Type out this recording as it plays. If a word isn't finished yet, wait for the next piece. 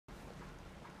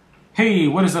Hey,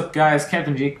 what is up, guys?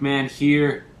 CptJakeman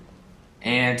here,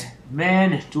 and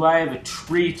man, do I have a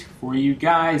treat for you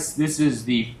guys. This is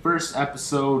the first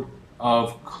episode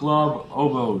of Club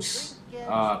Obos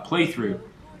playthrough.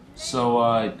 So,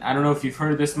 I don't know if you've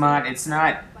heard of this mod. It's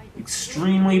not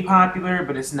extremely popular,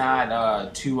 but it's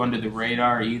not too under the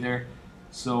radar either.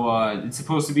 So, it's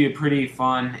supposed to be a pretty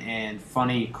fun and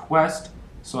funny quest.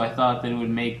 So I thought that it would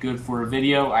make good for a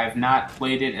video. I have not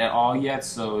played it at all yet,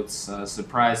 so it's a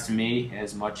surprise to me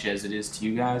as much as it is to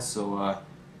you guys. So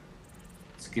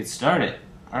let's get started.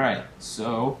 Alright,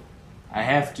 so I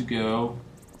have to go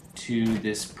to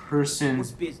this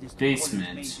person's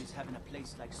basement.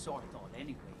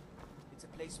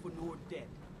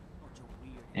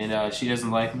 And she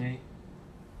doesn't like me.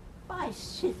 By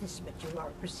Sithis, but you are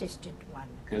a persistent one.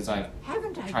 Because I've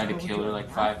tried to kill her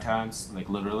like 5 times, like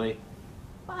literally.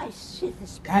 By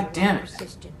Sithis, God damn it.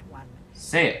 Persistent one.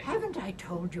 Say it. Haven't I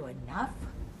told you enough?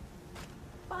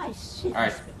 By Sithis,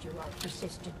 right. but you are a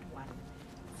persistent one.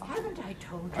 Haven't I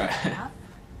told you enough?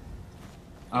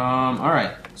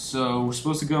 Alright. So we're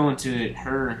supposed to go into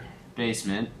her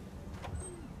basement.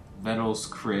 Vettel's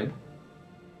crib.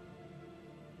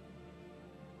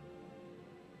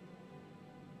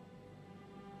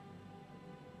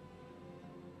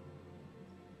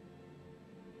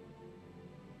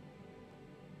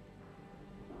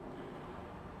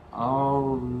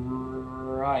 Alright.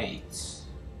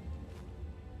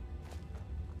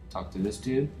 Talk to this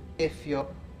dude. If you're...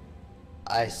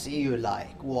 I see you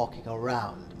like walking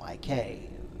around my cave.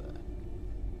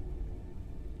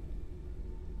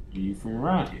 Are you from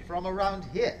around here? From around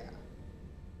here?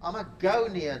 I'm a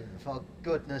Gonian, for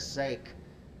goodness sake.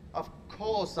 Of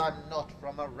course I'm not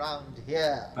from around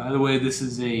here. By the way, this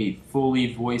is a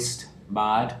fully voiced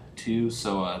mod, too,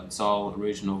 so it's all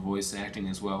original voice acting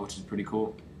as well, which is pretty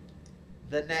cool.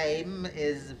 The name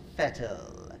is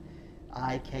Fettel.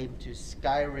 I came to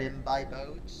Skyrim by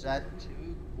boat and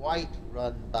to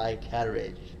Whiterun by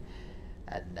carriage.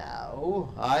 And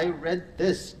now I rent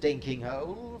this stinking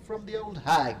hole from the old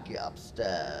hag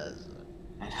upstairs.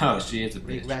 I know, she is a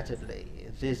bitch. Regrettably,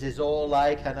 this is all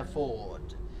I can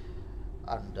afford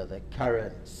under the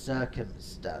current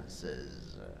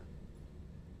circumstances.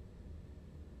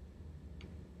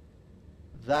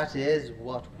 That is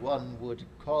what one would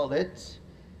call it.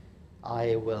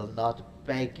 I will not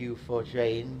beg you for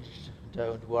change.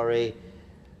 Don't worry.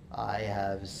 I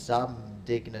have some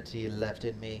dignity left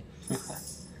in me.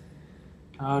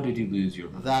 How did you lose your...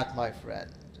 That, my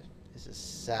friend, is a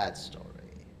sad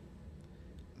story.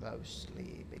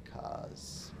 Mostly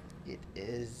because it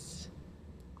is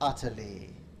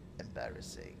utterly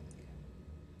embarrassing.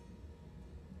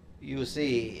 You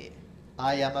see,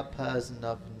 I am a person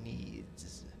of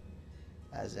needs,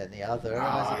 as any other, I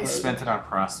I suppose. spent it on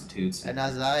prostitutes. And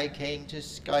as I came to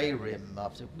Skyrim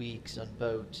after weeks on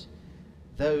boat,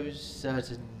 those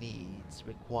certain needs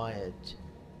required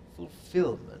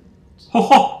fulfillment. Ho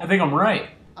ho! I think I'm right.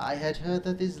 I had heard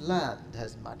that this land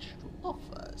has much to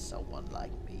offer someone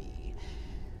like me.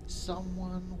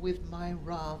 Someone with my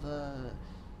rather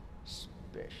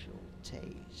special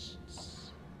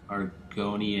tastes.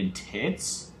 Argonian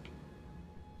tits?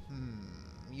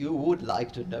 You would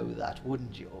like to know that,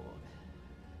 wouldn't you?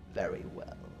 Very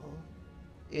well.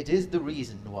 It is the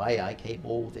reason why I came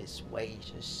all this way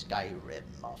to Skyrim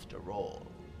after all.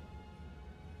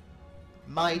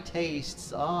 My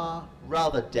tastes are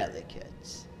rather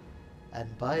delicate,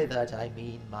 and by that I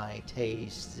mean my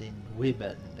tastes in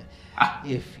women,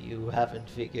 if you haven't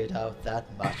figured out that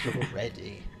much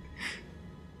already.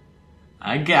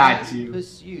 I got I you.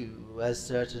 pursue a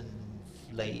certain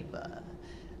flavor,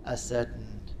 a certain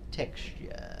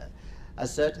texture, a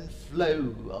certain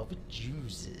flow of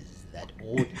juices that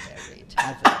ordinary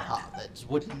tavern harlots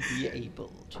wouldn't be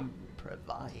able to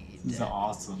provide. This is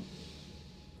awesome.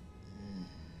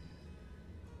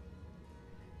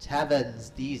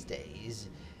 Taverns these days,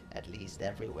 at least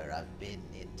everywhere I've been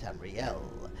in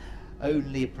Tamriel,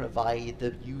 only provide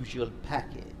the usual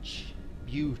package.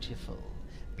 Beautiful,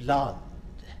 blonde,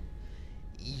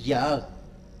 young.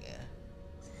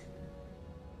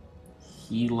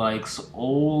 He likes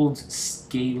old,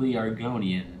 scaly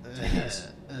Argonian titties.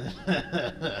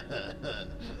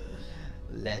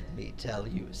 Let me tell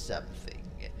you something.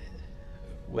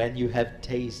 When you have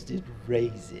tasted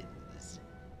raisins,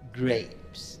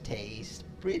 grapes taste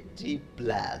pretty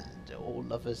bland all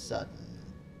of a sudden.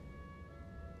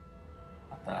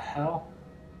 What the hell?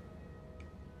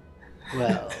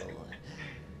 Well,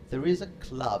 there is a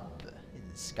club in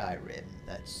Skyrim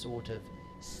that sort of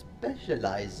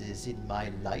specializes in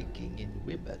my liking in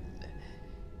women.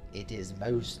 It is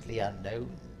mostly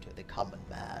unknown to the common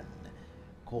man,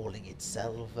 calling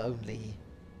itself only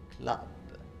Club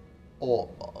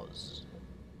Obos.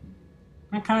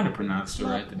 I kind of pronounced it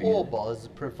right at the beginning. Obos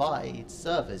provides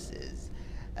services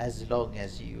as long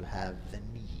as you have the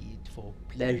need for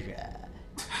pleasure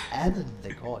and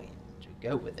the coin to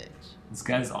go with it. This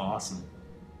guy's awesome.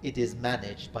 It is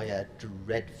managed by a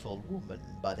dreadful woman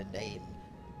by the name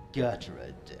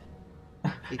Gertrude.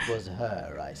 It was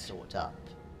her I sought up.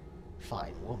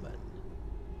 Fine woman.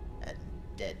 And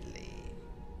deadly.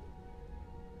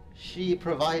 She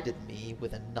provided me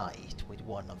with a night with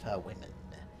one of her women.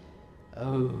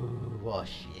 Oh, was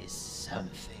she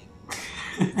something.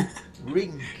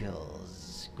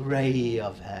 Wrinkles, grey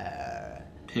of hair.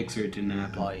 Picks her to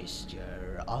nap.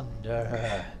 Moisture under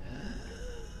her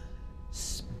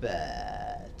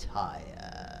spare tire.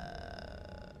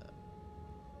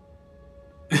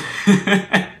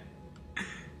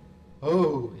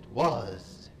 Oh, it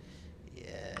was.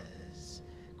 Yes,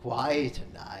 quite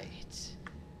a night.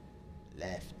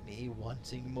 Left me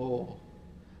wanting more.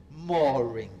 More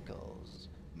wrinkles.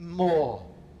 More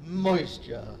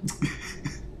moisture.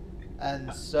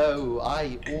 And so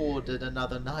I ordered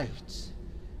another night.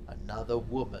 Another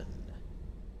woman.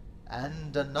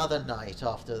 And another night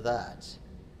after that.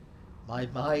 My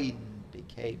mind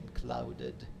became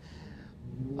clouded.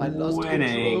 I lost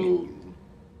control.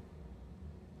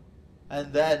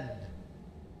 And then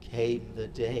came the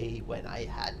day when I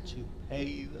had to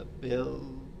pay the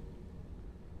bill.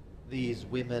 These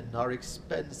women are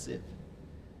expensive,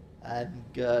 and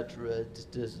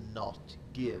Gertrude does not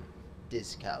give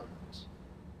discount.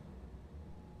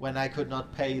 When I could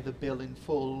not pay the bill in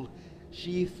full,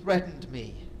 she threatened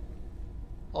me.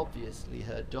 Obviously,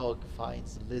 her dog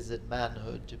finds lizard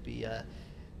manhood to be a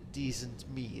decent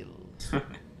meal.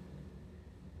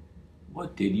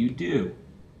 What did you do?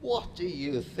 What do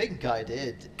you think I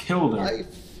did? Killed her. I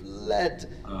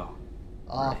fled. Oh.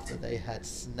 After they had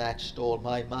snatched all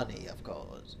my money, of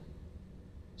course.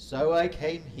 So I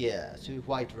came here to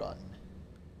Whiterun.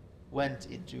 Went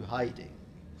into hiding.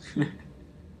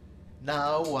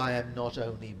 Now I am not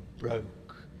only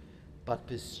broke, but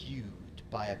pursued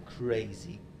by a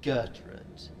crazy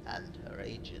Gertrude and her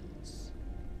agents.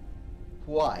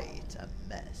 Quite a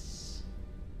mess,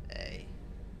 eh?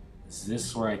 Is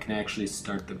this where I can actually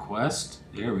start the quest?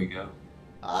 There we go.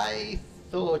 I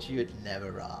thought you'd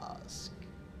never ask.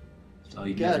 So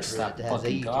you never stop Gertrude has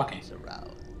fucking talking. agents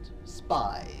around,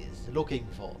 spies looking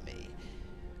for me,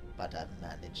 but I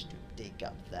managed to dig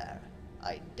up their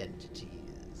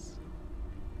identities.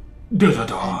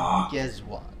 Da-da-da. And guess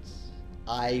what?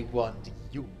 I want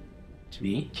you to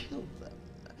Me? kill them.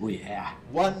 Oh yeah.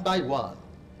 One by one,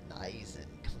 nice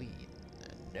and clean.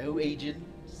 No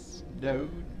agents, no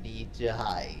need to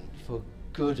hide for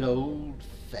good old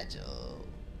Fettel.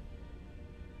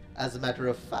 As a matter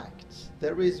of fact,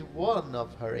 there is one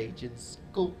of her agents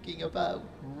skulking about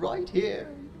right here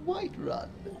in Whiterun.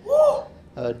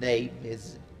 Her name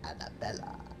is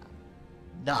Annabella.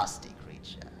 Nasty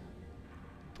creature.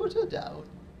 Put her down.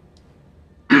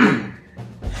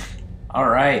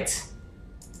 Alright.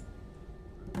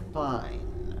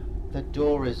 Fine. The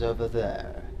door is over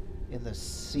there, in the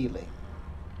ceiling.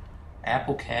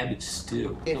 Apple cabbage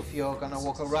stew. If you're gonna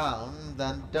walk around,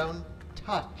 then don't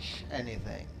touch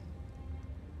anything.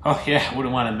 Oh yeah, I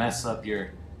wouldn't want to mess up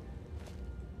your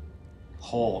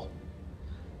hole.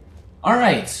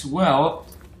 Alright, well,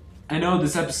 I know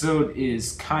this episode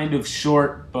is kind of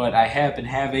short, but I have been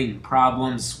having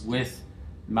problems with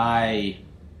my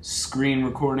screen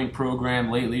recording program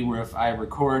lately where if I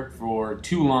record for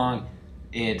too long,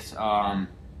 it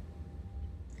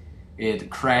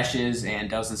crashes and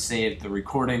doesn't save the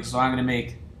recording. So I'm going to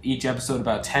make each episode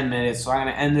about 10 minutes. So I'm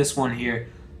going to end this one here.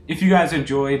 If you guys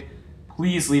enjoyed,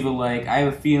 please leave a like. I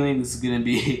have a feeling this is going to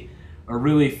be a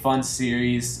really fun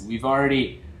series. We've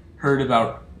already heard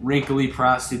about wrinkly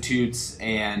prostitutes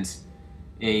and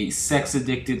a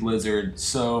sex-addicted lizard.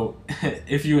 So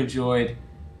if you enjoyed,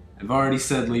 I've already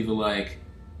said leave a like.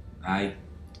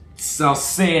 I'll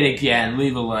say it again.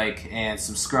 Leave a like and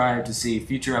subscribe to see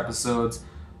future episodes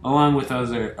along with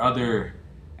other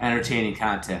entertaining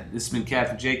content. This has been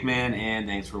CptJakeman, and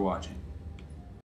thanks for watching.